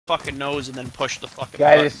fucking nose and then push the fucking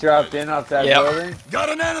Guy button. just dropped in off that building. Got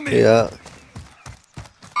an enemy! Yeah.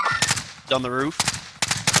 He's on the roof.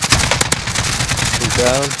 He's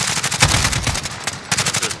down.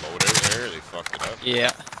 There's a loadout there, they fucked it up.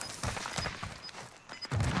 Yeah.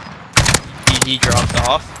 He dropped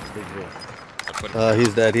off.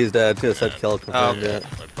 He's dead, Just had kill confirmed, yeah.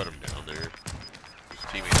 I put him down there. His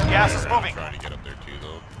teammates Gas is moving. Trying to get up there too,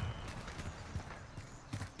 though.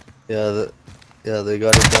 Yeah, they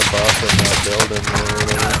got to jump off in that building.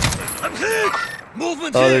 I'm hit!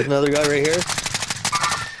 Movement Oh, here! there's another guy right here.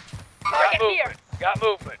 Target here! Got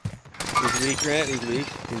movement. He's weak, Grant, he's weak.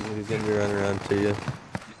 He's gonna be running around to you.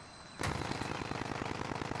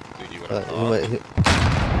 Dude, you He wanna might hit.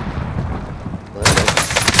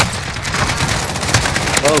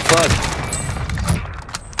 Oh, fuck.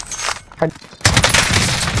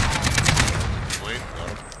 Wait, no.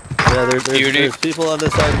 Yeah, there's people on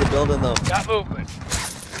this side of the building, though. Got movement.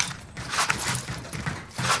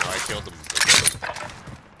 No, I killed them.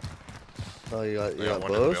 Oh, you got one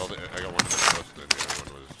in the both? building. I got one in the house, and then the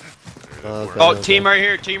other one was... Okay. Oh, team right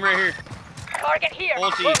here, team right here. Target here!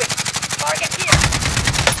 Whole team. Moving. Target here!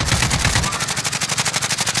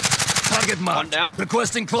 Target One marked. down.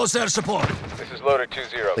 Requesting close air support. This is loader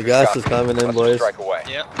 2-0. The gas is coming in, boys. Strike away.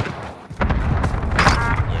 Yep.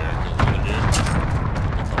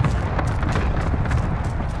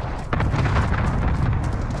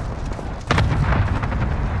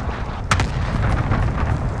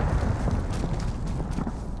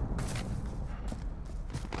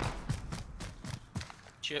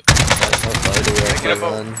 Chip. Get a The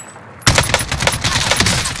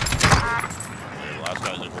last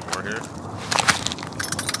guy's like one more here.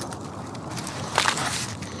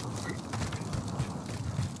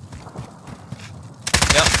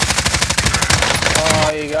 Yep.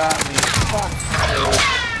 Oh, you got me. Fuck.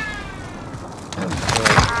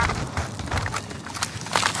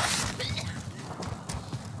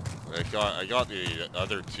 I got the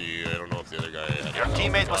other two. I don't know if the other guy had Your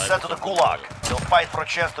teammate was sent to the gulag. They'll fight for a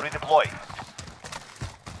chance to redeploy.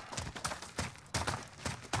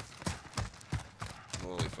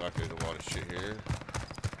 Holy fuck, there's a lot of shit here.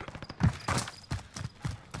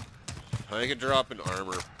 I could drop an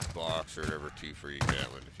armor box or whatever too for you,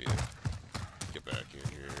 Catlin, if you get back in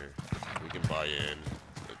here. We can buy in.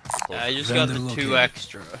 Yeah, I just got the 2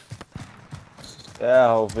 extra. Yeah,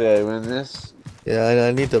 hopefully I win this. Yeah,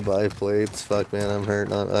 I need to buy plates. Fuck, man, I'm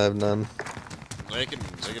hurt. I have none. They can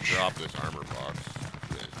drop this armor box if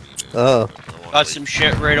you guys need it. Oh. Got some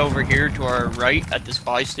shit right over here to our right at this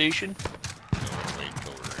buy station. I don't want to wait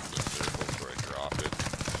until we're in this circle before I drop it.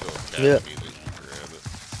 So if Cat Yeah. needs it, you can grab it.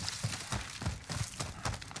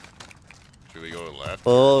 Should we go to the left?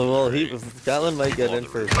 Oh, well, Gatlin might get in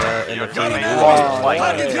for that. You're And coming. yeah.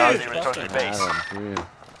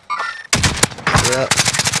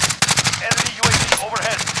 Enemy UAV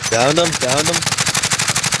overhead. Downed him.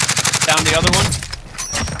 Down the other one.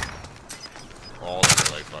 All of them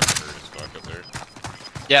are like fucking hurt as fuck up there.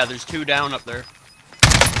 Yeah, there's 2 down up there.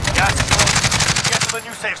 Gas is close. Get to the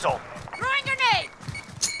new safe zone. Throwing grenade!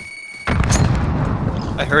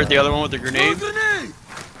 I heard the other one with the grenade. Yeah,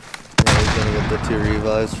 he's gonna get the 2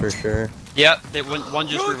 revives for sure. Yep, one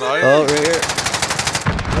just revived. Oh, right here.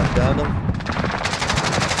 Downed him.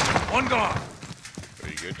 One gone. Are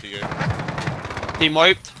you good, TJ? Team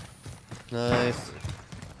wiped. Nice.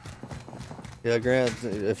 Yeah, Grant,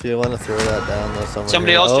 if you want to throw that down though somewhere.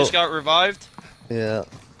 Somebody here. else Oh, just got revived. Yeah.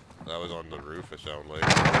 That was on the roof, it sounded like.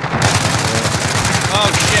 Oh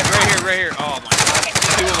shit, right here. Oh my god.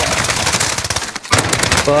 2 of them.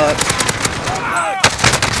 Fuck.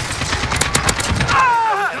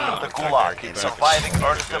 The gulag. Surviving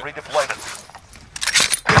earns the redeployment.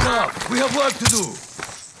 Get up! We have work to do!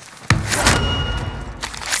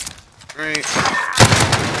 Great.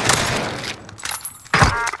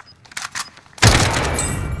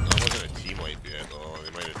 That wasn't a team wipe yet, though.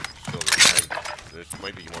 They might have still revived. There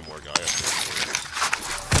might be one more guy up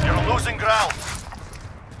there. You're losing ground.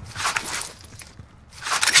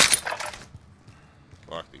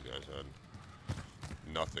 Fuck, these guys had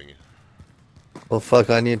nothing. Well, fuck,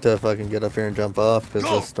 I need to fucking get up here and jump off because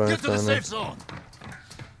the storm's Get to the coming. safe zone!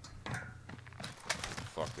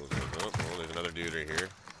 Fuck those guys. Oh, well, there's another dude right here.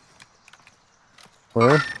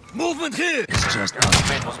 Where? Movement here! It's just our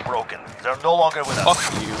teammate was broken. They're no longer with us.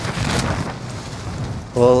 Fuck you.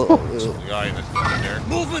 Well, The guy that's in there.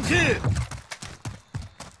 Movement here!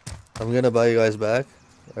 I'm gonna buy you guys back.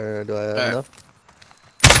 Or do I have enough?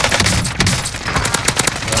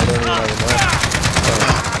 No, I don't even have enough.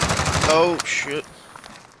 Oh shit.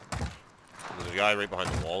 There's a guy right behind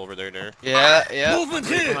the wall over there. Yeah. Movement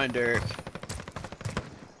Right here! behind Derek.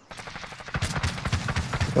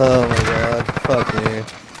 Oh my god. Fuck me.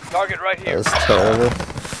 Target right That here. was terrible.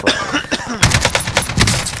 Fuck.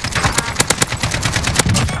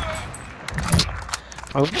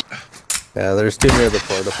 Yeah, there's two near the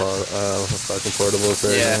fucking portables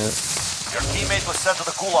right Yeah. now. Your teammate was sent to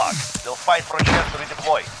the gulag. They'll fight for a chance to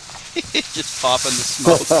redeploy. Just popping the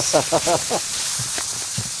smokes.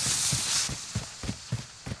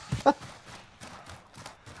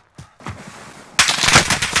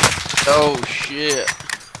 Oh shit.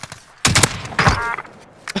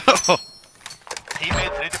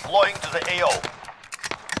 Teammate redeploying to the AO.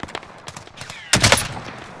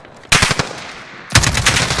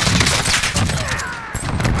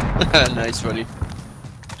 Nice, buddy.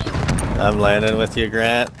 I'm landing with you,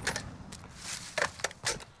 Grant.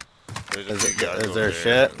 There's a Is, few guys is over there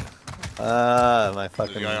there. shit? My There's a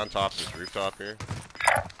fucking. guy on top of this rooftop here.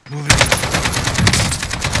 Moving. He's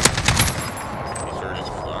hurt as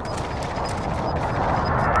fuck.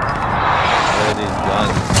 Where are these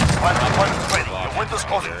guns? Final deployment's ready. The window's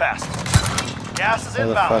closing fast. Gas is Where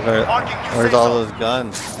the inbound. fuck Marking are, new where's safe all zone. those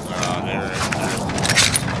guns? There.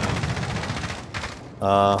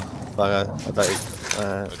 Fuck, I thought you. I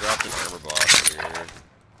dropped an armor box over here.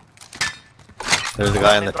 There's a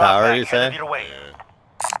guy in the Drop tower, back, you headed say? your way. Yeah.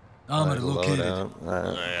 Armor Like, located.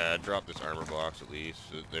 loadout. I dropped this armor box at least.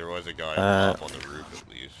 There was a guy up on the roof at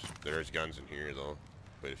least. There's guns in here though.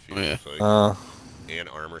 Quite a few. Oh, yeah. Looks like. And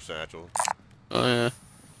armor satchel. Oh yeah.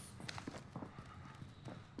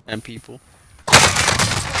 And people.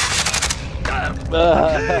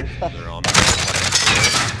 They're on me.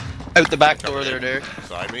 Out the back door there, Derek.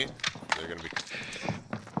 Beside me. They're gonna be.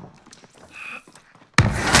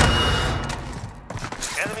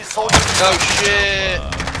 Enemy soldiers. Oh shit!